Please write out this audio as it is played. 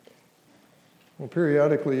Well,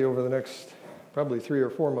 periodically over the next probably 3 or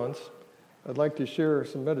 4 months, I'd like to share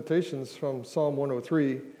some meditations from Psalm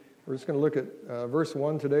 103. We're just going to look at verse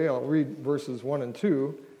 1 today. I'll read verses 1 and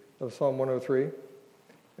 2 of Psalm 103.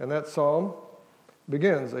 And that psalm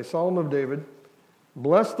begins, a psalm of David.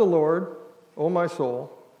 Bless the Lord, O my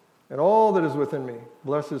soul, and all that is within me.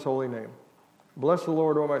 Bless his holy name. Bless the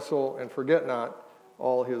Lord, O my soul, and forget not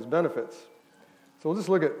all his benefits. So we'll just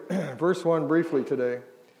look at verse 1 briefly today.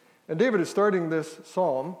 And David is starting this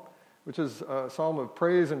psalm, which is a psalm of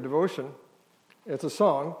praise and devotion. It's a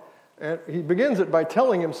song, and he begins it by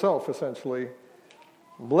telling himself, essentially,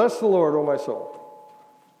 bless the Lord, O my soul.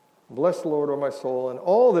 Bless the Lord, O my soul, and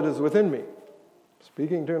all that is within me.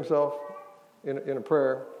 Speaking to himself in a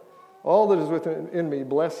prayer. All that is within me,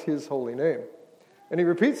 bless his holy name. And he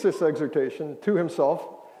repeats this exhortation to himself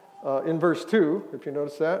in verse 2, if you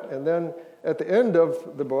notice that. And then at the end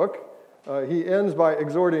of the book, he ends by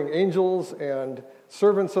exhorting angels and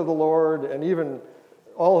servants of the Lord and even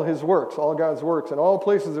all his works, all God's works, and all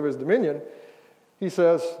places of his dominion. He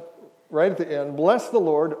says, right at the end, bless the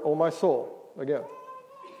Lord, O my soul, again.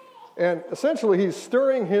 And essentially he's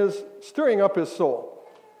stirring up his soul.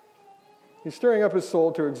 He's stirring up his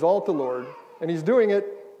soul to exalt the Lord, and he's doing it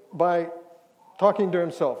by talking to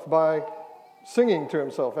himself, by singing to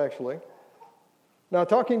himself, actually. Now,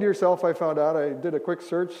 talking to yourself, I found out, I did a quick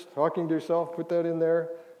search, talking to yourself, put that in there.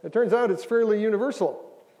 It turns out it's fairly universal,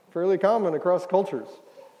 fairly common across cultures.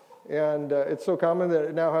 And it's so common that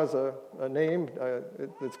it now has a name.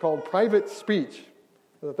 It's called private speech.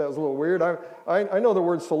 I thought that was a little weird. I know the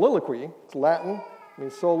word soliloquy. It's Latin. It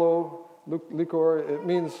means solo, licor. It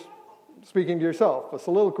means speaking to yourself, a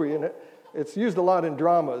soliloquy. And it's used a lot in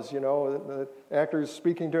dramas, the actor's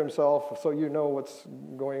speaking to himself so you know what's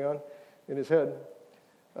going on in his head.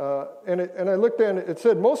 And I looked and it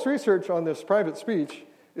said most research on this private speech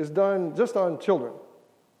is done just on children,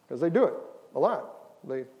 because they do it a lot.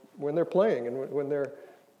 When they're playing and when they're,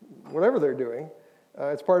 whatever they're doing,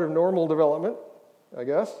 it's part of normal development, I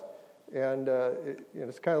guess, and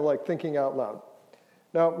it's kind of like thinking out loud.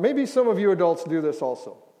 Now, maybe some of you adults do this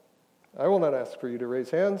also. I will not ask for you to raise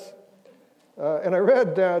hands. And I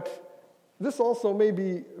read that this also may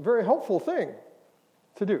be a very helpful thing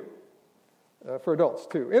to do. For adults,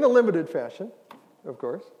 too, in a limited fashion, of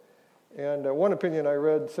course. And one opinion I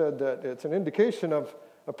read said that it's an indication of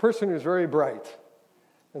a person who's very bright.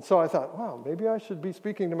 And so I thought, wow, maybe I should be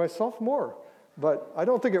speaking to myself more. But I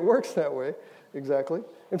don't think it works that way, exactly.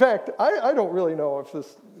 In fact, I don't really know if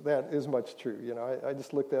that is much true. I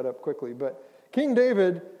just looked that up quickly. But King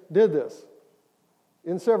David did this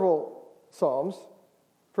in several psalms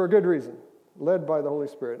for a good reason, led by the Holy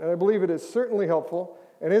Spirit. And I believe it is certainly helpful,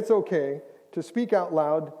 and it's okay to speak out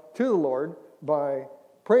loud to the Lord by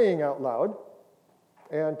praying out loud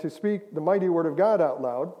and to speak the mighty word of God out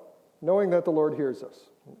loud, knowing that the Lord hears us.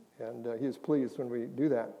 And he is pleased when we do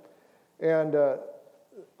that. And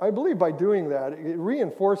I believe by doing that, it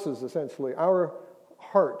reinforces essentially our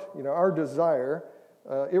heart, our desire.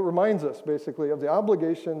 It reminds us basically of the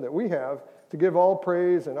obligation that we have to give all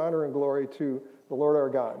praise and honor and glory to the Lord our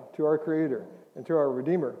God, to our Creator, and to our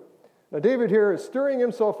Redeemer. Now, David here is stirring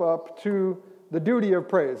himself up to the duty of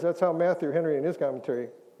praise. That's how Matthew Henry in his commentary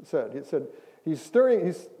said. He said he's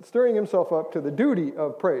stirring himself up to the duty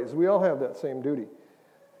of praise. We all have that same duty.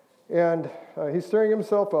 And he's stirring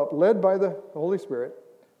himself up, led by the Holy Spirit,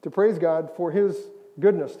 to praise God for his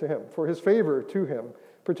goodness to him, for his favor to him,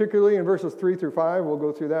 particularly in verses 3 through 5. We'll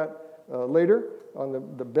go through that later on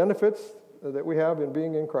the benefits that we have in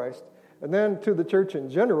being in Christ. And then to the church in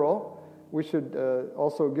general, we should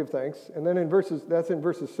also give thanks. And then that's in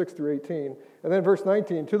verses 6 through 18. And then verse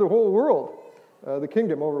 19, to the whole world, the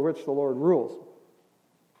kingdom over which the Lord rules.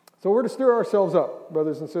 So we're to stir ourselves up,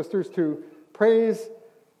 brothers and sisters, to praise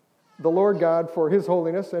the Lord God for his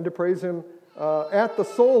holiness and to praise him at the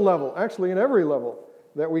soul level, actually in every level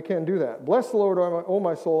that we can do that. Bless the Lord, O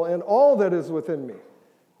my soul, and all that is within me.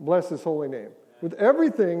 Bless his holy name. With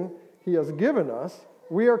everything he has given us,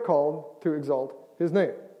 we are called to exalt his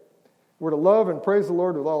name. We're to love and praise the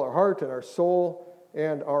Lord with all our heart and our soul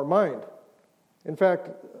and our mind. In fact,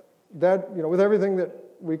 that, with everything that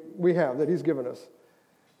we have, that he's given us,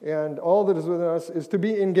 and all that is within us is to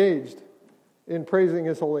be engaged in praising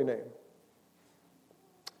his holy name.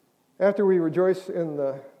 After we rejoice in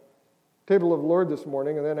the table of the Lord this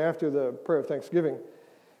morning, and then after the prayer of thanksgiving,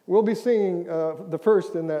 we'll be singing the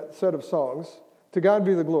first in that set of songs, To God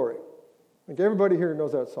Be the Glory. I think everybody here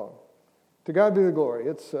knows that song. To God be the glory.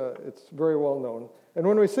 It's very well known. And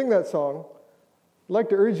when we sing that song, I'd like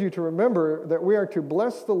to urge you to remember that we are to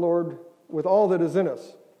bless the Lord with all that is in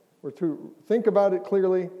us. We're to think about it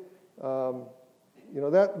clearly,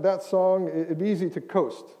 that song, it'd be easy to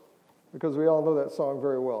coast because we all know that song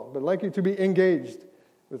very well. But I'd like you to be engaged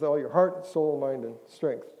with all your heart, soul, mind, and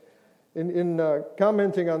strength. In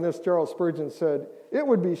commenting on this, Charles Spurgeon said, "It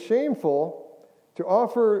would be shameful to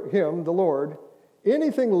offer him, the Lord,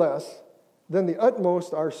 anything less than the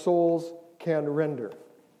utmost our souls can render."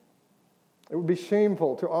 It would be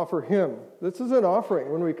shameful to offer him. This is an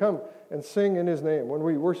offering when we come and sing in his name, when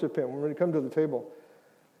we worship him, when we come to the table.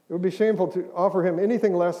 It would be shameful to offer him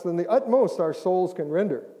anything less than the utmost our souls can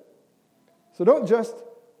render. So don't just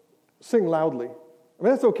sing loudly. I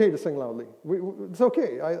mean, it's okay to sing loudly. It's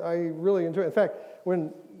okay. I really enjoy it. In fact,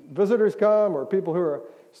 when visitors come or people who are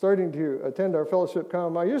starting to attend our fellowship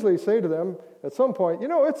come, I usually say to them at some point,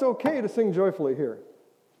 it's okay to sing joyfully here.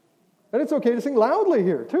 And it's okay to sing loudly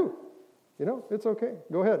here, too. It's okay.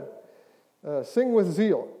 Go ahead. Sing with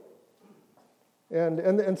zeal.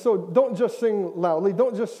 And so don't just sing loudly.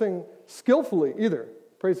 Don't just sing skillfully either.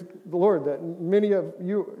 Praise the Lord that many of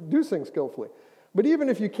you do sing skillfully. But even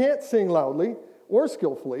if you can't sing loudly or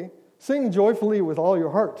skillfully, sing joyfully with all your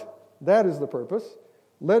heart. That is the purpose,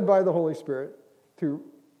 led by the Holy Spirit to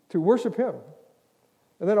worship him.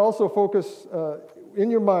 And then also focus in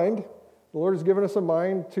your mind. The Lord has given us a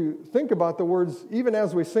mind to think about the words even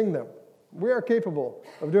as we sing them. We are capable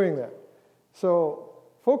of doing that. So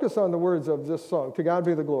focus on the words of this song, "To God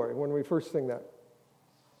Be the Glory," when we first sing that.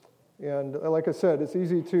 And like I said, it's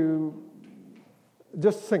easy to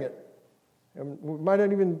just sing it. And we might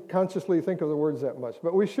not even consciously think of the words that much.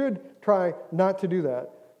 But we should try not to do that.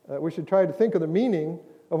 We should try to think of the meaning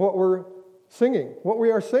of what we're singing, what we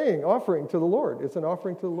are saying, offering to the Lord. It's an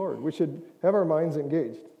offering to the Lord. We should have our minds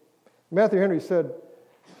engaged. Matthew Henry said,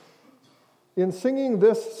 in singing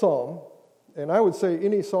this psalm, and I would say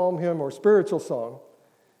any psalm, hymn, or spiritual song,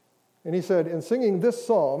 and he said, in singing this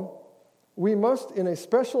psalm, we must in a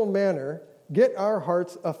special manner get our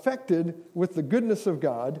hearts affected with the goodness of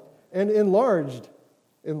God and enlarged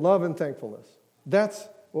in love and thankfulness. That's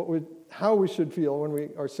how we should feel when we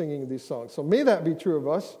are singing these songs. So may that be true of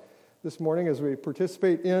us this morning as we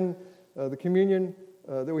participate in the communion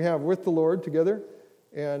that we have with the Lord together,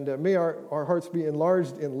 and may our hearts be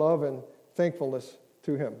enlarged in love and thankfulness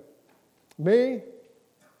to him. May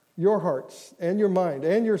your hearts and your mind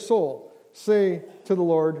and your soul say to the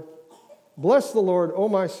Lord, "Bless the Lord, O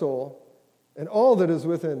my soul, and all that is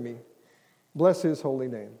within me. Bless his holy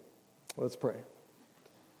name." Let's pray.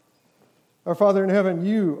 Our Father in heaven,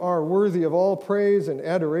 you are worthy of all praise and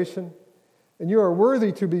adoration, and you are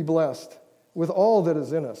worthy to be blessed with all that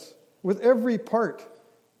is in us, with every part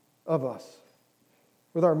of us.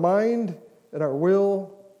 With our mind and our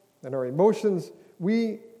will and our emotions,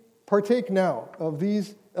 we partake now of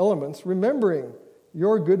these elements, remembering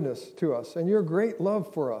your goodness to us and your great love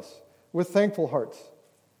for us with thankful hearts.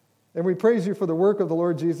 And we praise you for the work of the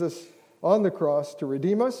Lord Jesus on the cross to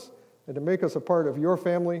redeem us and to make us a part of your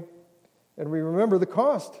family. And we remember the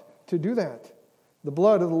cost to do that, the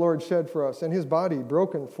blood of the Lord shed for us and his body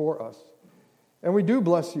broken for us. And we do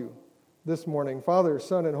bless you this morning, Father,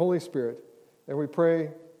 Son, and Holy Spirit. And we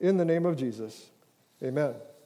pray in the name of Jesus. Amen.